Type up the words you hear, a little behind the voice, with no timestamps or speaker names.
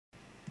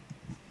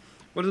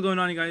What is going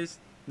on, you guys?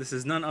 This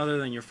is none other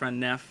than your friend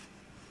Nef,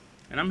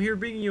 and I'm here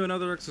bringing you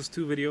another Dark Souls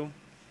 2 video,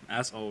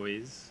 as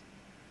always.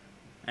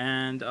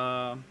 And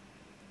I'm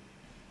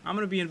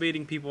gonna be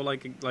invading people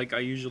like I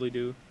usually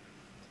do.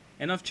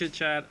 Enough chit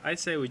chat. I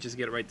say we just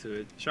get right to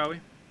it, shall we?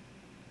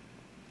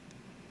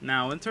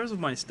 Now, in terms of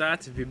my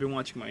stats, if you've been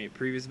watching my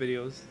previous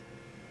videos,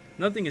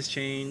 nothing has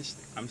changed.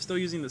 I'm still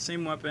using the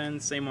same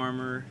weapons, same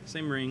armor,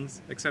 same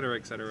rings, etc.,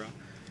 etc.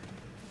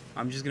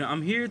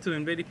 I'm here to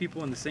invade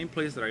people in the same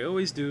place that I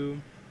always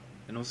do,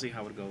 and we'll see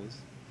how it goes.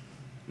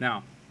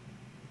 Now,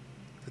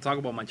 to talk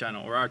about my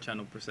channel, or our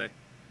channel per se.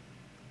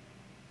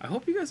 I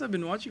hope you guys have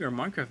been watching our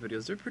Minecraft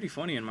videos. They're pretty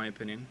funny in my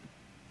opinion.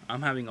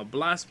 I'm having a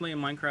blast playing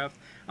Minecraft.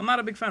 I'm not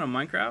a big fan of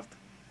Minecraft,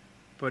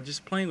 but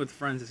just playing with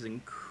friends is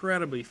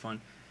incredibly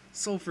fun.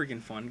 So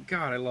freaking fun.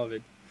 God, I love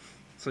it.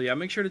 So yeah,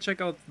 make sure to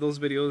check out those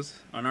videos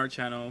on our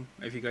channel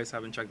if you guys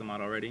haven't checked them out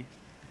already.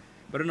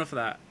 But enough of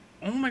that.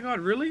 Oh my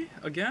god, really?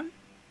 Again?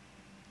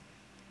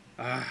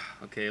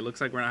 Okay, it looks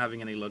like we're not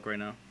having any luck right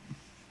now.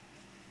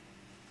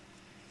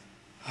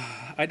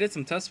 I did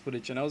some test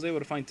footage and I was able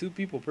to find 2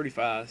 people pretty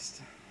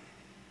fast.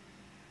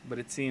 But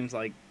it seems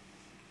like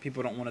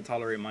people don't want to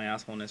tolerate my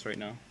assholeness right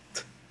now.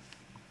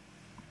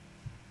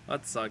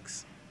 That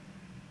sucks.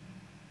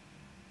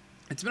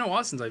 It's been a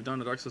while since I've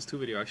done a Dark Souls 2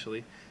 video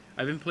actually.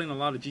 I've been playing a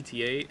lot of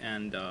GTA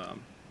and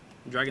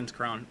Dragon's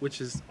Crown,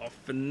 which is a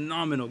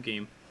phenomenal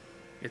game.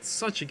 It's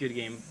such a good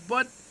game,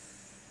 but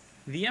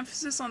the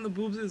emphasis on the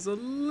boobs is a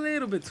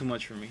little bit too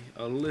much for me.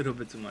 A little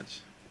bit too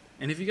much.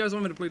 And if you guys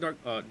want me to play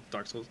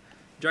Dark Souls,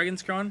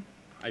 Dragon's Crown,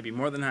 I'd be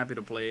more than happy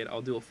to play it.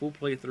 I'll do a full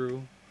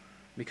playthrough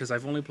because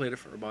I've only played it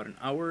for about an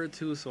hour or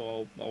two,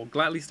 so I'll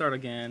gladly start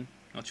again.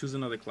 I'll choose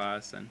another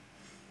class and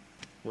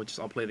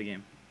I'll play the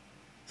game.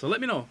 So let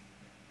me know.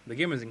 The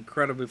game is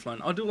incredibly fun.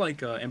 I'll do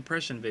like an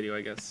impression video,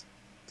 I guess,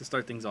 to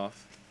start things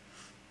off.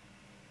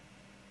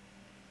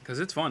 Because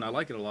it's fun. I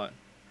like it a lot.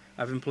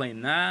 I've been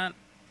playing that.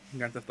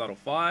 Grand Theft Auto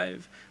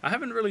 5. I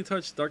haven't really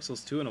touched Dark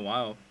Souls 2 in a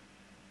while.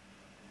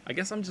 I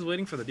guess I'm just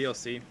waiting for the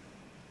DLC.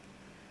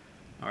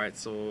 Alright,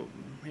 so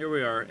here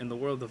we are in the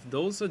world of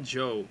Dosa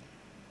Joe.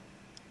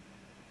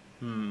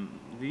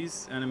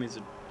 These enemies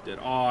are dead.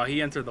 Oh, he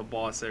entered the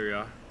boss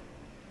area.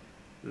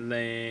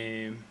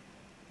 Lame.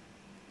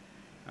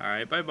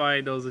 Alright,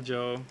 bye-bye, Dosa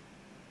Joe.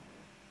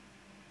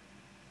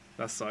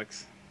 That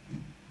sucks.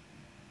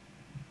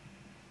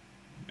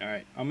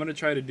 Alright, I'm gonna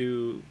try to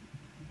do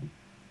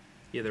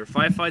either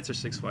 5 fights or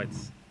 6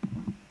 fights.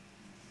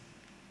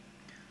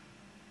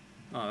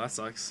 Oh, that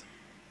sucks.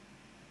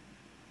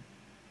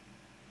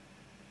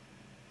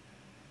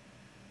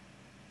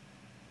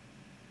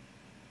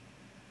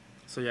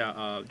 So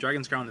yeah,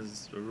 Dragon's Crown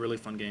is a really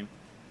fun game.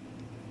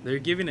 They're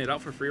giving it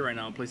out for free right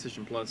now on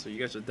PlayStation Plus, so you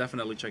guys should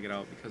definitely check it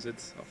out because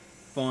it's a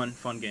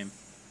fun game.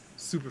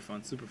 Super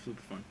fun, super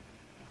fun.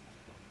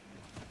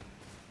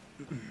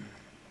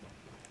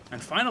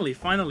 And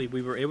finally,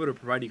 we were able to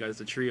provide you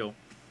guys a trio.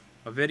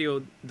 A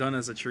video done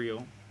as a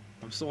trio.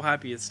 I'm so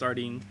happy it's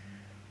starting.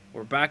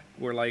 We're back,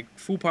 we're like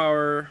full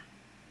power.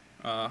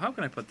 How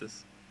can I put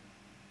this?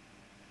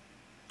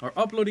 We're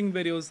uploading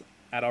videos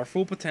at our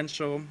full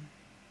potential.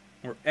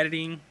 We're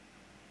editing.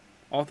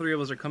 All 3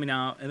 of us are coming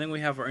out. And then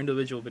we have our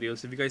individual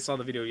videos. If you guys saw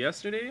the video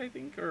yesterday, I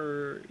think,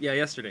 or... yeah,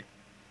 yesterday.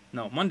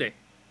 No, Monday.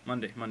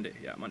 Monday.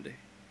 Yeah, Monday.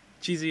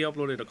 Cheesy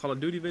uploaded a Call of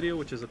Duty video,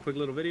 which is a quick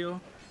little video.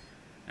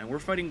 And we're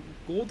fighting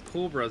Gold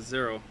Cobra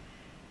Zero.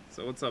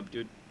 So what's up,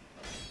 dude?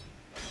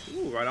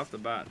 Ooh, right off the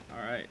bat.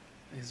 Alright.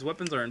 His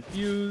weapons are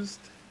infused.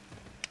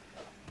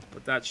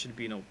 But that should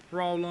be no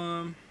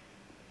problem.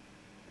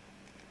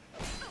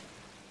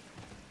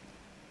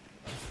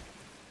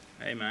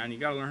 Hey man, you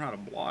gotta learn how to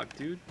block,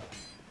 dude.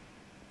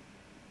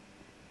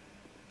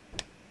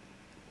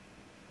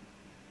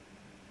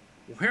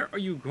 Where are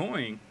you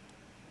going?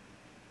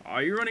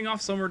 Are you running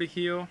off somewhere to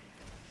heal?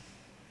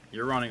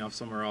 You're running off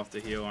somewhere off to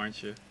heal,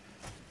 aren't you?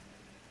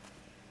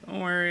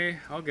 Don't worry,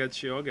 I'll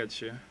get you,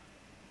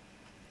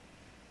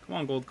 Come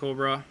on, Gold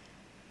Cobra.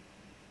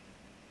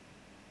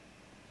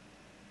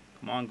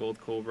 Come on,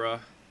 Gold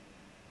Cobra.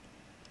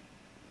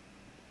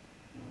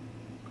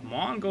 Come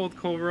on, Gold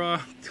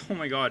Cobra. Oh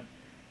my god.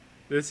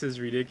 This is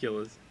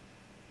ridiculous.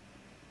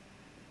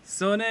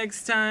 So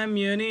next time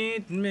you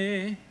need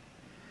me,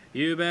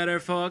 you better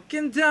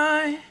fucking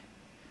die.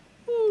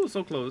 Ooh,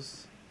 so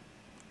close.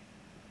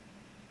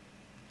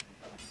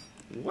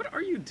 What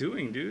are you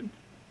doing, dude?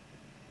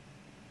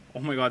 Oh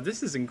my god,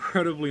 this is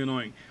incredibly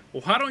annoying.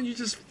 Well, why don't you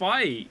just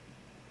fight?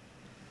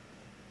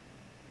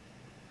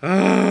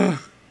 Ugh.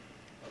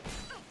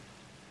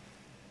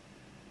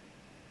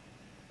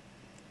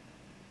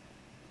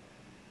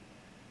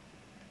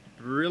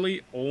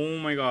 Really? Oh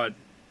my god.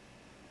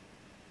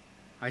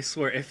 I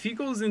swear, if he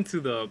goes into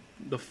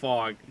the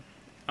fog,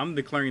 I'm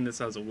declaring this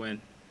as a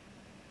win.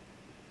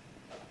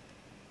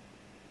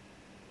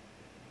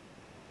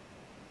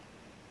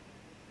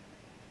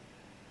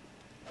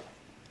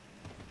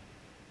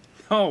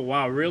 Oh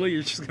wow, really?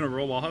 You're just gonna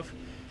roll off?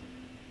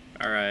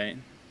 Alright.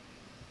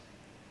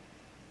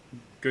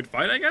 Good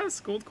fight, I guess?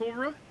 Gold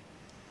Cobra?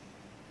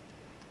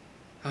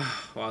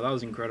 Wow, that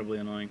was incredibly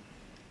annoying.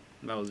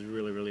 That was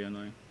really, really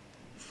annoying.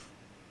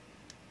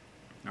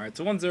 Alright,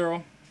 so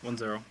 1-0.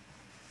 1-0.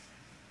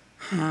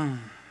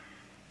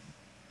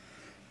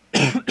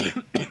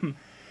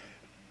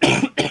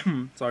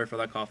 Sorry for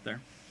that cough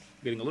there.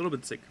 Getting a little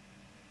bit sick.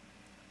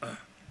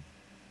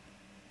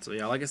 So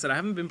yeah, like I said, I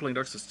haven't been playing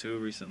Dark Souls 2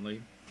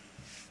 recently.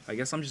 I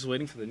guess I'm just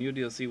waiting for the new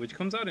DLC, which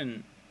comes out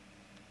in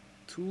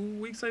 2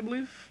 weeks, I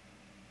believe.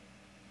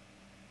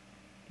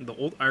 The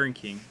Old Iron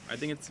King. I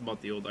think it's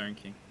about the Old Iron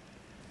King.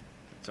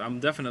 So I'm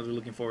definitely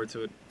looking forward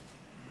to it.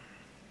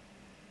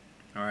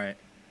 Alright.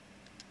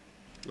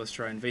 Let's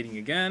try invading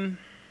again.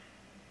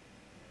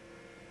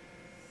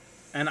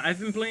 And I've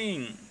been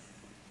playing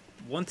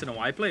once in a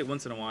while. I play it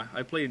once in a while.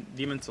 I play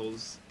Demon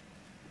Souls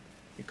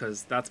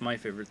because that's my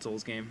favorite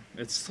Souls game.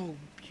 It's so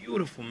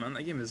beautiful, man.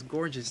 That game is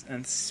gorgeous.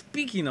 And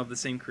speaking of the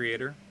same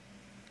creator,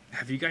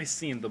 have you guys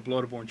seen the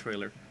Bloodborne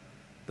trailer?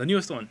 The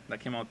newest one that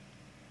came out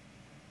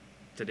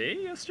today,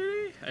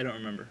 yesterday? I don't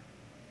remember.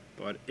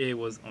 But it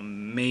was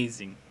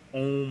amazing.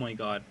 Oh my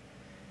god.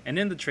 And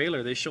in the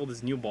trailer, they show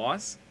this new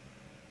boss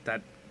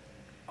that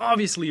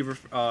obviously I'm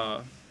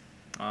at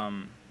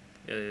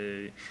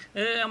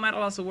a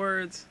loss of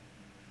words.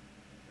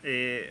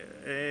 It's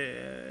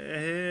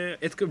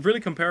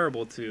really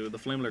comparable to the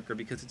Flame Lurker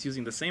because it's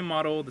using the same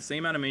model, the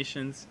same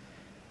animations,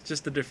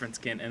 just a different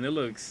skin, and it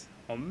looks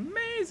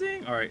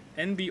amazing. All right,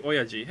 NB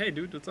Oyaji. Hey,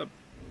 dude, what's up?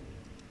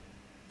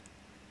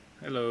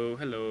 Hello,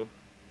 hello.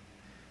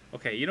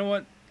 Okay, you know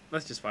what?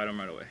 Let's just fight him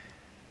right away.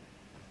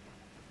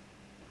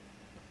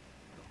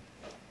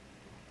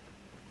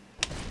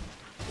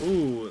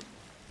 Ooh,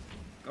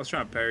 I was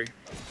trying to parry.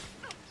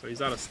 So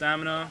he's out of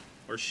stamina,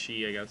 or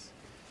she, I guess.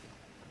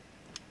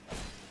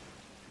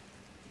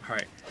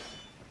 Alright.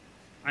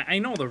 I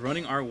know the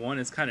running R1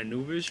 is kind of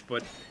noobish,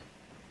 but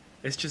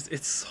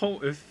it's so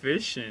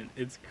efficient.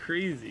 It's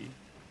crazy.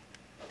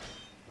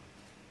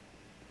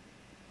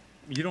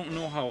 You don't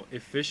know how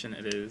efficient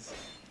it is.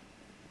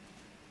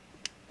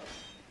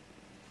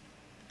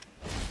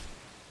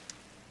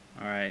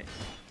 Alright.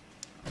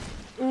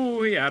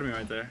 Ooh, he had me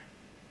right there.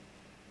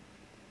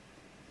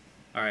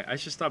 Alright, I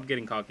should stop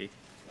getting cocky.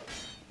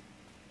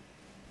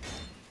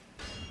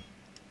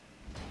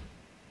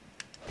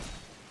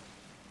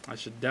 I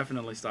should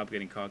definitely stop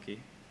getting cocky.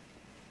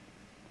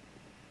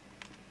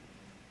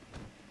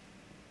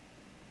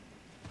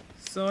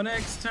 So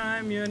next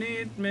time you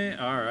need me.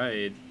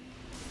 Alright.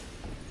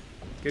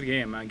 Good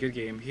game, man. Good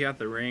game. He had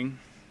the ring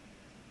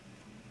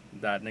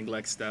that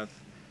neglects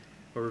death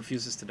or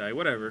refuses to die.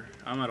 Whatever.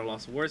 I'm at a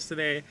loss of words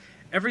today.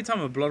 Every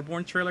time a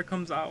Bloodborne trailer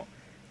comes out,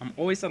 I'm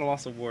always at a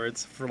loss of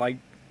words for like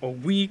a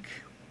week.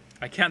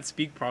 I can't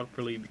speak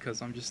properly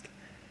because I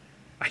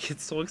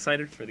get so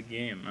excited for the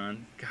game,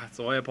 man. God,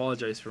 so I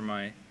apologize for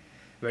my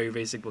very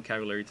basic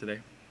vocabulary today.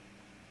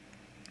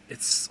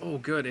 It's so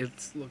good. It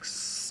looks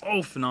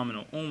so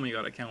phenomenal. Oh my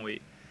god, I can't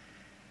wait.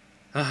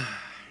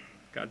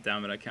 God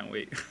damn it, I can't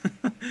wait.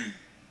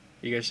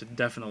 You guys should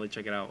definitely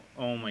check it out.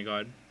 Oh my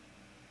god.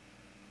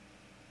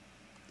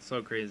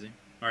 So crazy.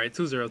 Alright,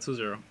 2-0,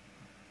 2-0.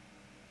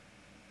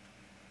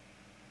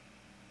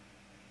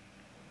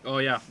 Oh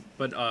yeah,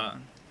 but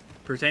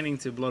pertaining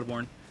to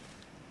Bloodborne,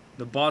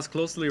 the boss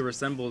closely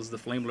resembles the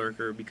Flame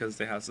Lurker because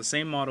it has the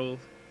same model,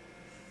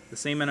 the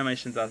same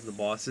animations as the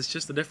boss. It's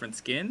just a different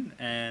skin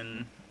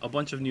and a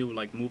bunch of new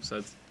like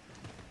movesets.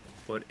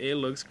 But it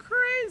looks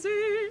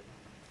crazy.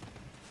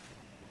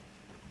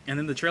 And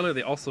in the trailer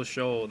they also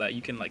show that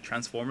you can like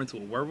transform into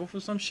a werewolf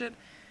or some shit.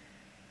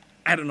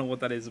 I don't know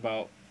what that is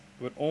about,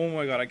 but oh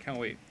my god, I can't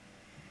wait.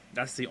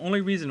 That's the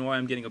only reason why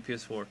I'm getting a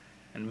PS4.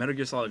 And Metal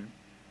Gear Solid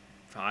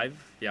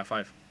 5? Yeah,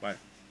 5.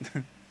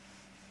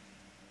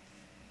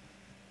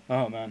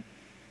 Oh man,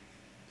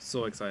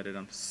 so excited.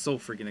 I'm so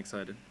freaking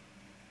excited.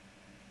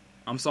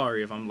 I'm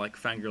sorry if I'm like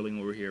fangirling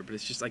over here, but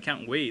it's just I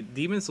can't wait.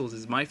 Demon Souls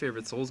is my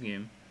favorite Souls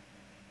game.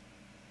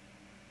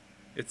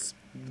 It's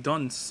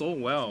done so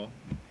well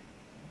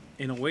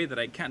in a way that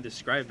I can't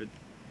describe it.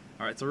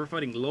 Alright, so we're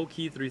fighting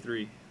Low-Key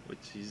 3-3, which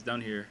he's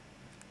down here.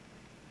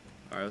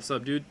 Alright, what's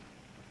up, dude?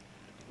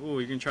 Oh,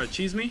 you're gonna try to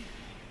cheese me?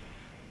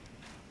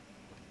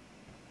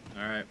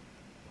 Alright.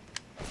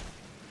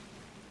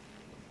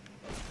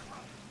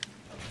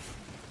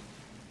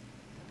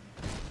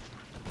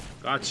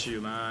 Got you,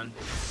 man.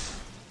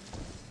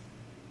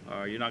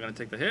 You're not gonna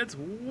take the hits?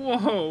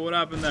 Whoa, what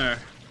happened there?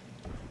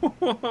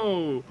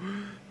 Whoa,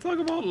 talk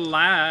about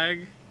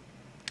lag.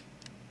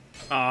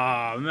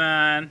 Ah,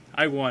 man.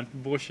 I won.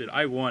 Bullshit,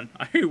 I won.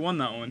 I won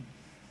that one.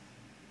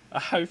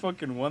 I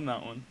fucking won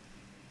that one.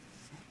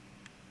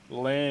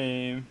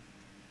 Lame.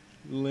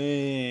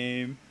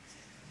 Lame.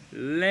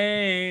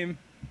 Lame.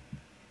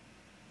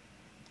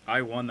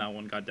 I won that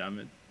one,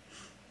 goddammit.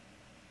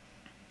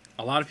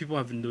 A lot of people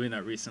have been doing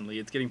that recently.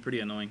 It's getting pretty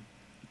annoying.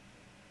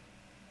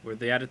 Where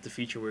they added the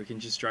feature where you can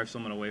just drive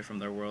someone away from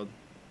their world.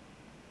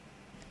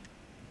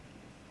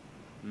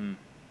 You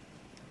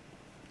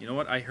know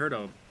what? I heard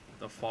a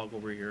fog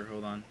over here.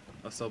 Hold on.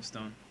 A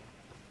soapstone.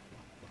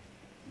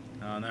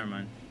 Never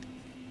mind.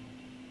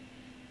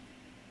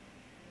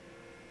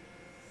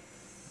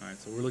 Alright,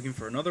 so we're looking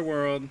for another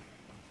world.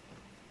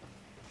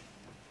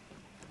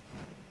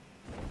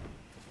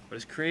 But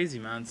it's crazy,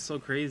 man. It's so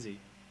crazy.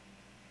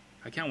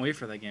 I can't wait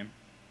for that game.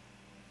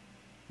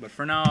 But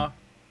for now,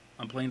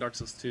 I'm playing Dark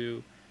Souls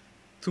 2.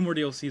 2 more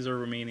DLCs are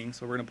remaining,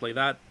 so we're going to play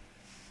that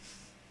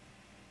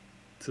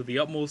to the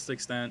utmost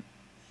extent.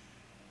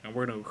 And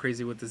we're going to go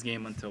crazy with this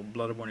game until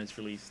Bloodborne is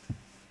released.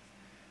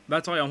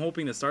 That's why I'm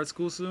hoping to start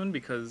school soon,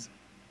 because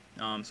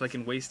so I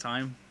can waste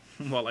time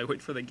while I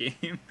wait for the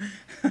game.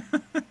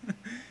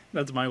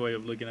 That's my way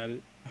of looking at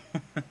it.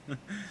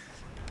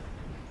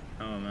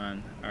 Oh,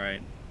 man.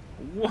 Alright.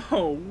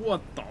 Whoa,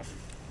 what the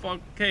fuck?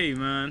 Hey,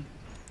 man.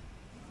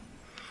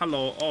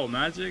 Hello. Oh,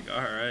 magic?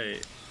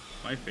 Alright.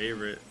 My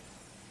favorite.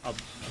 A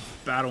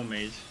battle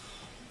mage.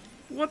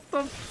 What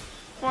the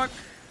fuck?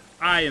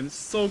 I am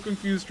so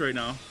confused right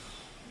now.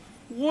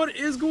 What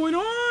is going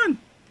on?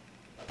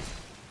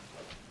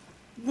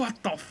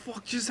 What the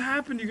fuck just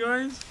happened, you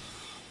guys?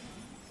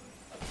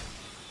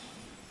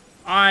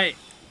 I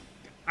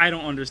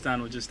don't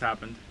understand what just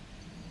happened.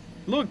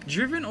 Look,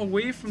 driven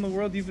away from the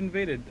world you've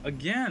invaded.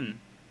 Again.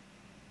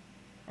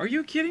 Are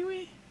you kidding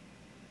me?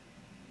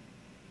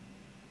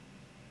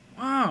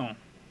 Wow.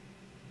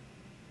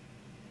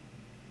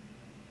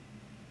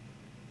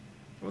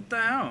 What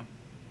the hell?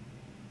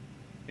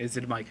 Is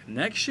it my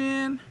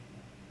connection?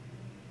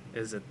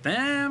 Is it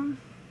them?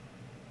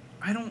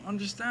 I don't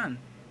understand.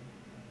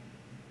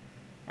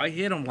 I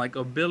hit them like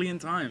a billion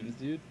times,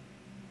 dude.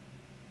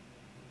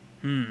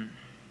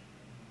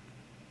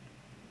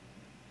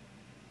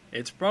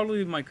 It's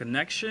probably my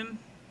connection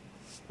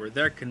or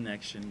their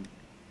connection.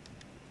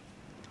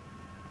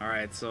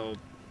 Alright, so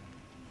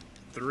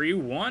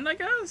 3-1, I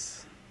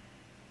guess?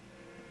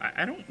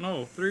 I don't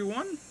know.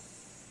 3-1?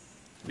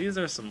 These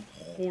are some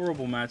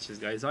horrible matches,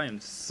 guys. I am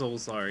so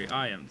sorry.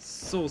 I am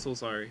so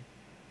sorry.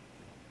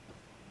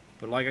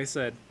 But like I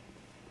said,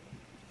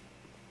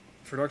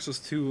 for Dark Souls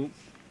 2,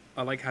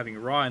 I like having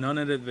raw and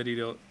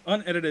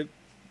unedited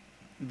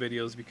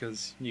videos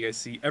because you guys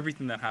see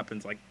everything that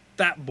happens, like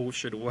that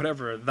bullshit,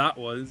 whatever that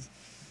was.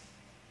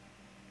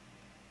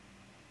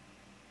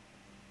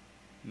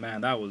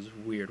 Man, that was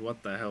weird.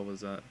 What the hell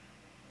was that?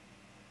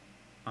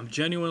 I'm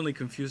genuinely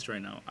confused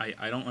right now.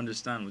 I don't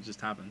understand what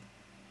just happened.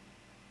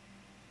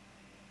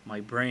 My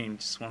brain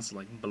just wants to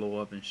like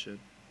blow up and shit.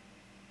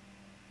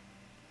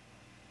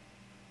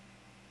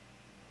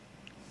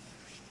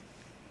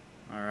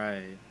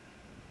 Alright.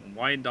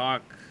 White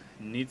Doc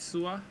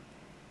Nitsua?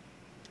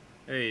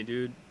 Hey,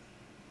 dude.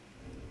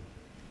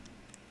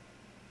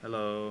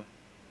 Hello.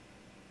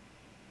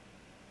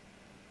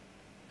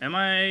 Am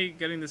I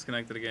getting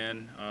disconnected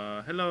again?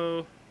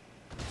 Hello.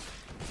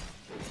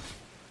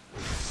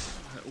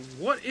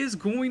 What is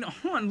going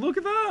on? Look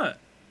at that.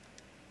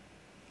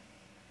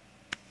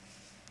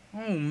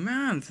 Oh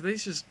man,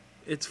 today's just,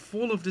 it's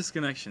full of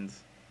disconnections.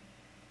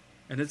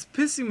 And it's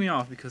pissing me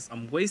off because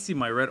I'm wasting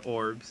my red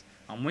orbs.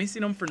 I'm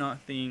wasting them for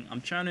nothing.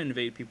 I'm trying to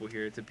invade people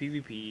here to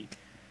PvP.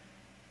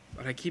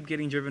 But I keep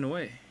getting driven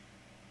away.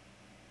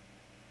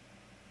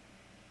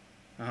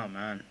 Oh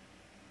man.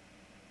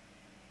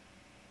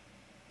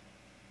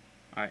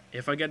 Alright,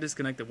 if I get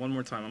disconnected one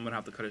more time, I'm gonna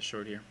have to cut it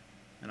short here.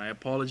 And I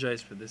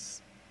apologize for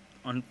this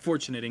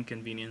unfortunate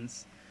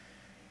inconvenience.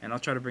 And I'll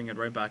try to bring it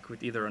right back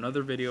with either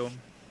another video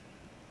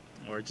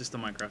or just a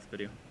Minecraft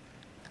video.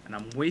 And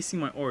I'm wasting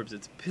my orbs.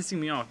 It's pissing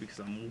me off because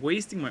I'm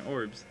wasting my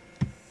orbs.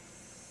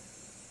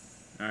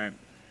 Alright.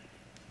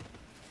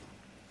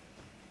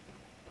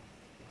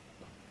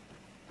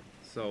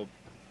 So,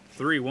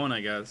 3-1,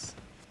 I guess.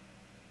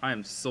 I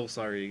am so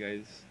sorry, you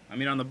guys. I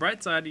mean, on the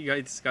bright side, you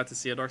guys got to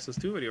see a Dark Souls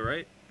 2 video,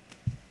 right?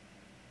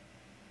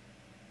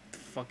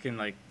 Fucking,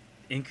 like,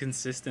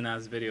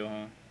 inconsistent-ass video,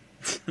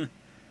 huh?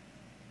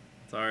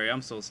 Sorry,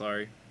 I'm so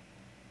sorry.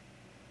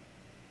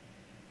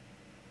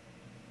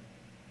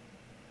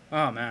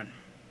 Oh, man.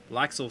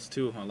 Black Souls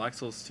 2, huh? Black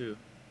Souls 2.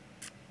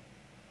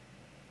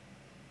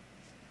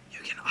 You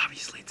can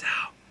obviously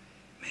tell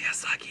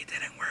Miyazaki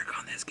didn't work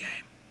on this game.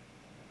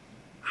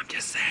 I'm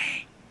just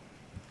saying.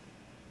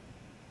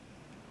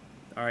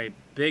 Alright,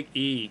 Big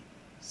E.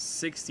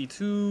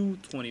 62,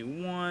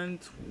 21,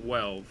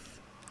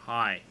 12.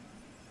 Hi.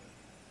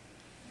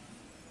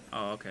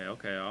 Oh, okay.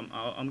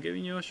 I'm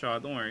giving you a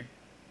shot. Don't worry.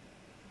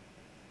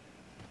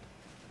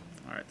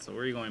 Alright, so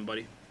where are you going,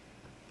 buddy?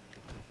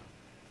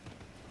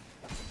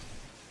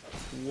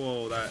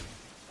 Whoa, that...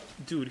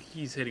 Dude,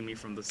 he's hitting me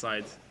from the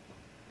sides.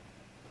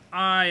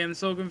 I am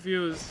so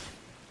confused.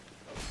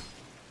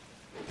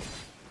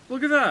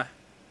 Look at that.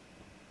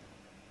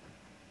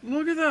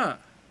 Look at that.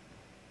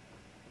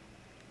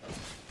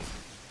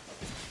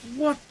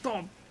 What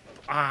the...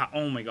 Ah,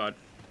 oh my god.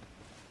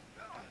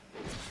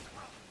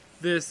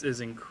 This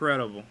is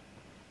incredible.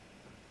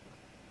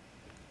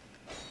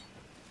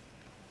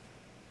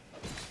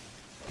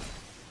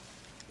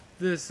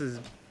 This is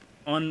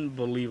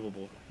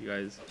unbelievable, you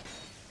guys.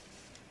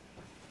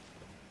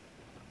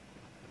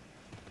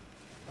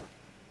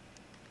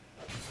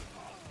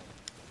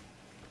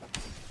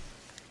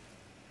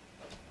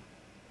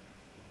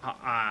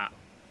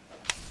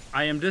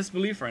 I am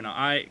disbelief right now.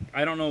 I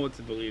don't know what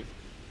to believe.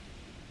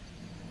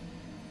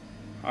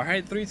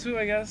 Alright, 3-2,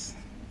 I guess.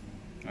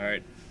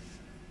 Alright.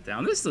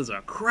 Damn, this is a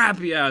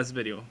crappy ass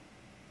video.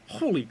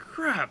 Holy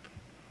crap.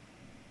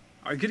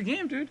 Alright, good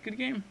game, dude. Good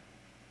game.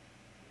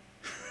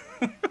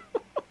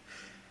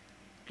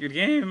 Good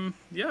game.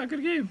 Yeah,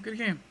 good game. Good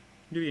game.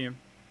 Good game.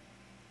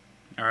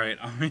 Alright,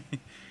 I mean,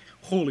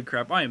 holy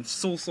crap. I am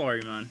so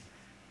sorry, man.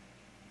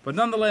 But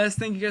nonetheless,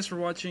 thank you guys for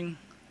watching.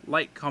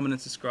 Like, comment,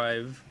 and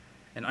subscribe.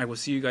 And I will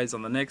see you guys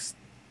on the next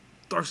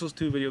Dark Souls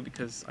 2 video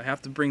because I have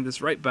to bring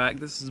this right back.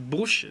 This is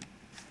bullshit.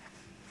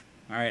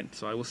 Alright,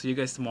 so I will see you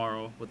guys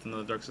tomorrow with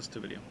another Dark Souls 2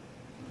 video.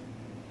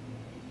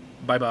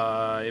 Bye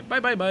bye.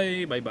 Bye bye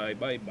bye. Bye bye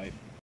bye bye.